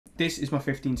This is my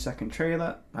 15-second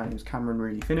trailer. My name is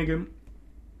Cameron Finnigan,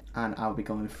 and I'll be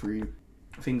going through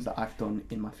things that I've done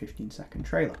in my 15-second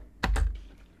trailer.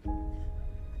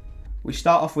 We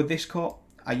start off with this cut.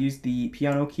 I used the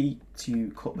piano key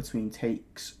to cut between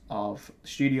takes of the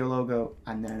studio logo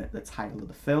and then the title of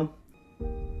the film.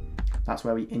 That's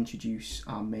where we introduce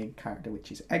our main character,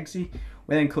 which is Eggsy.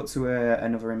 We then cut to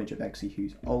another image of Eggsy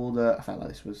who's older. I felt like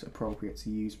this was appropriate to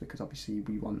use because obviously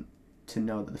we want to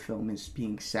know that the film is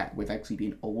being set with Eggsy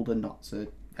being older, not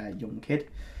a young kid.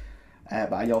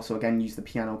 But I also again used the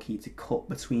piano key to cut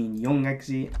between young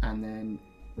Eggsy and then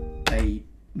a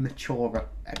maturer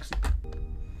Eggsy.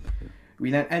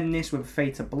 We then end this with a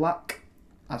fade to black,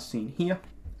 as seen here.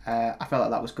 I felt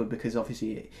like that was good because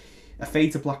obviously a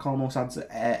fade to black almost adds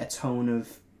a tone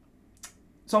of,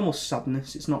 it's almost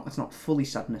sadness. It's not fully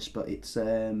sadness, but it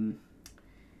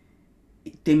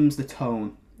dims the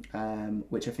tone,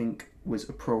 which I think was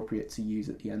appropriate to use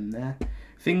at the end there.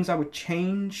 Things I would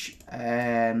change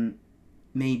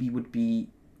maybe would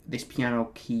be this piano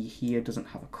key here doesn't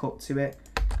have a cut to it.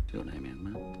 Your name, young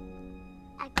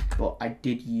man. But I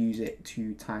did use it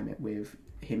to time it with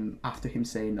him after him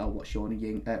saying, "Oh, what's your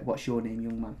name,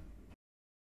 young man?"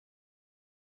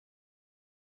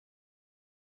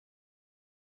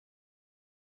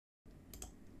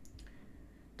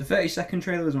 The 30-second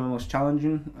trailer was my most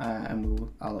challenging,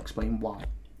 and I'll explain why.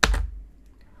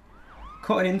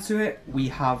 Cutting into it, we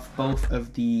have both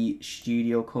of the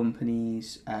studio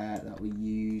companies that we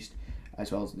used,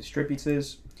 as well as the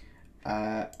distributors.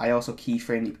 I also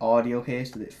keyframe the audio here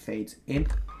so that it fades in.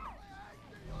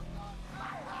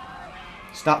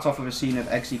 Starts off with a scene of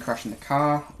Eggsy crashing the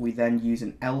car. We then use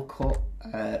an L cut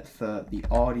for the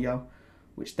audio,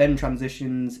 which then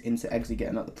transitions into Eggsy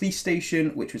getting at the police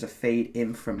station, which was a fade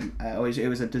in from, it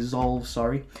was a dissolve,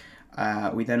 sorry.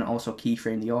 We then also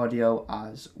keyframe the audio,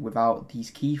 as without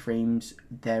these keyframes,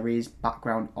 there is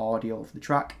background audio of the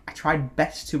track. I tried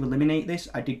best to eliminate this.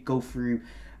 I did go through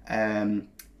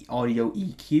audio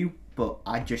EQ, but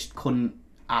I just couldn't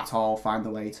at all find the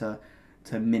way to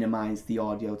minimize the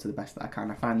audio to the best that I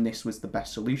can. I find this was the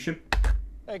best solution.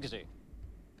 Eggsy,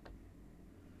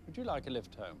 would you like a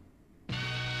lift home?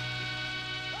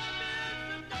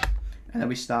 And then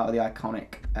we start with the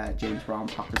iconic James Brown,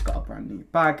 Papa's Got a Brand New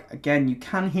Bag. Again, you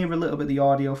can hear a little bit of the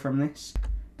audio from this.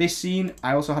 This scene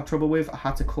I also had trouble with. I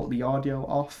had to cut the audio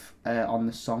off on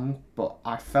the song, but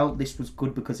I felt this was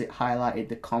good because it highlighted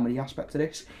the comedy aspect of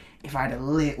this. If I had a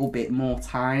little bit more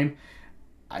time,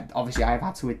 obviously I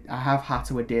have had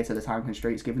to adhere to the time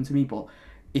constraints given to me, but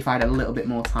if I had a little bit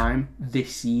more time,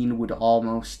 this scene would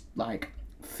almost like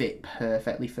fit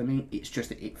perfectly for me. It's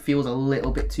just, it feels a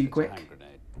little bit too quick.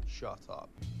 Shut up.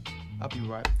 I'll be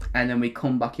right. And then we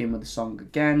come back in with the song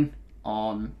again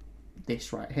on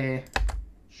this right here.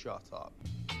 Shut up.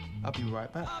 I'll be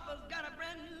right back.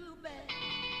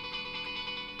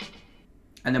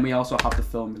 And then we also have the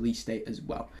film release date as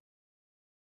well.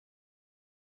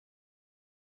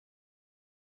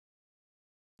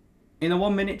 In a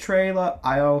 1-minute trailer,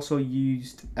 I also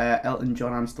used Elton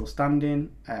John, I'm Still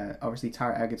Standing. Obviously,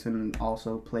 Tara Egerton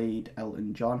also played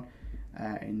Elton John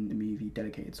in the movie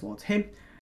dedicated towards him.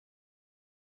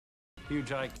 Huge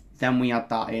hike. Then we add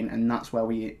that in, and that's where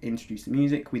we introduce the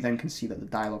music. We then can see that the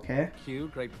dialogue here.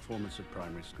 Cue, great performance at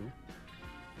primary school.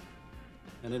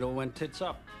 And it all went tits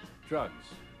up. Drugs,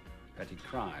 petty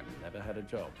crime, never had a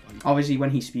job. Obviously,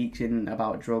 when he speaks in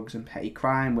about drugs and petty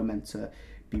crime, we're meant to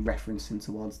be referencing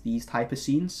towards these type of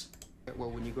scenes.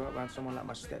 Well, when you go around someone like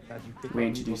my stepdad, you pick we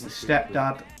introduce the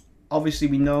stepdad. Obviously,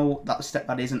 we know that the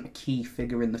stepdad isn't a key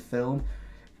figure in the film,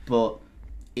 but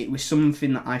it was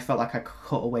something that I felt like I could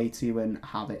cut away to and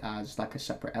have it as like a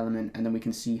separate element, and then we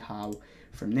can see how,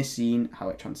 from this scene, how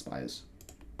it transpires.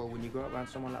 Well, when you go around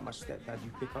someone like my stepdad,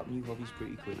 you pick up new hobbies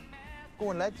pretty quick. Go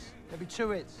on, lads. There'll be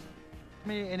 2 hits.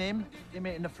 Me hitting him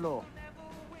hitting the floor.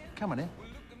 Come on in.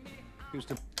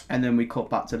 And then we cut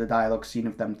back to the dialogue scene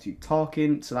of them two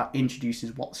talking, so that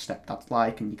introduces what stepdad's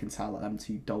like, and you can tell that them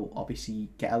two don't obviously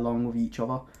get along with each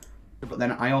other. But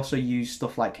then I also use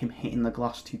stuff like him hitting the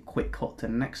glass to quick cut to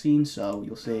the next scene, so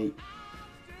you'll see.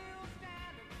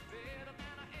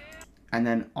 And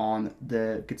then on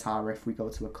the guitar riff, we go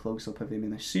to a close-up of him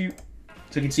in a suit,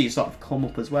 so you can see it sort of come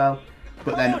up as well.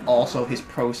 But then also his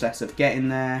process of getting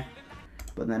there.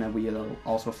 But then we'll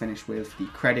also finish with the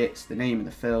credits, the name of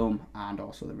the film, and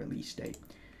also the release date.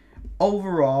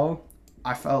 Overall,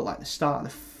 I felt like the start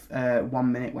of the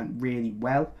 1 minute went really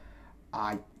well.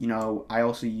 I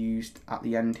also used at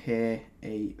the end here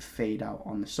a fade out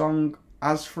on the song.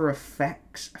 As for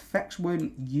effects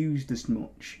weren't used as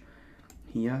much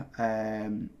here.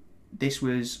 This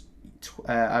was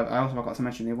I also forgot to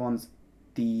mention the other ones.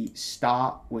 The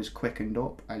start was quickened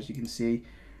up, as you can see.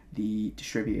 The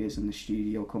distributors and the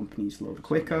studio companies load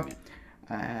quicker.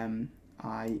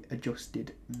 I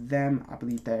adjusted them. I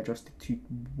believe they adjusted to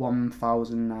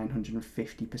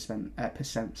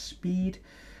 1,950% speed.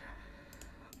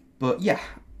 But yeah,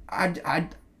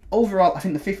 overall, I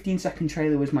think the 15-second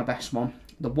trailer was my best one.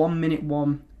 The 1-minute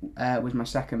one was my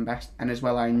second best, and as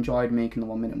well, I enjoyed making the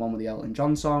 1-minute one with the Elton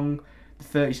John song.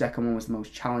 The 30-second one was the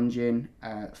most challenging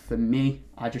for me.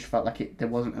 I just felt like there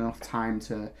wasn't enough time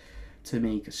to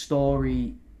make a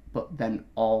story, but then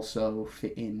also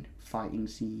fit in fighting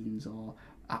scenes or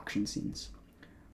action scenes.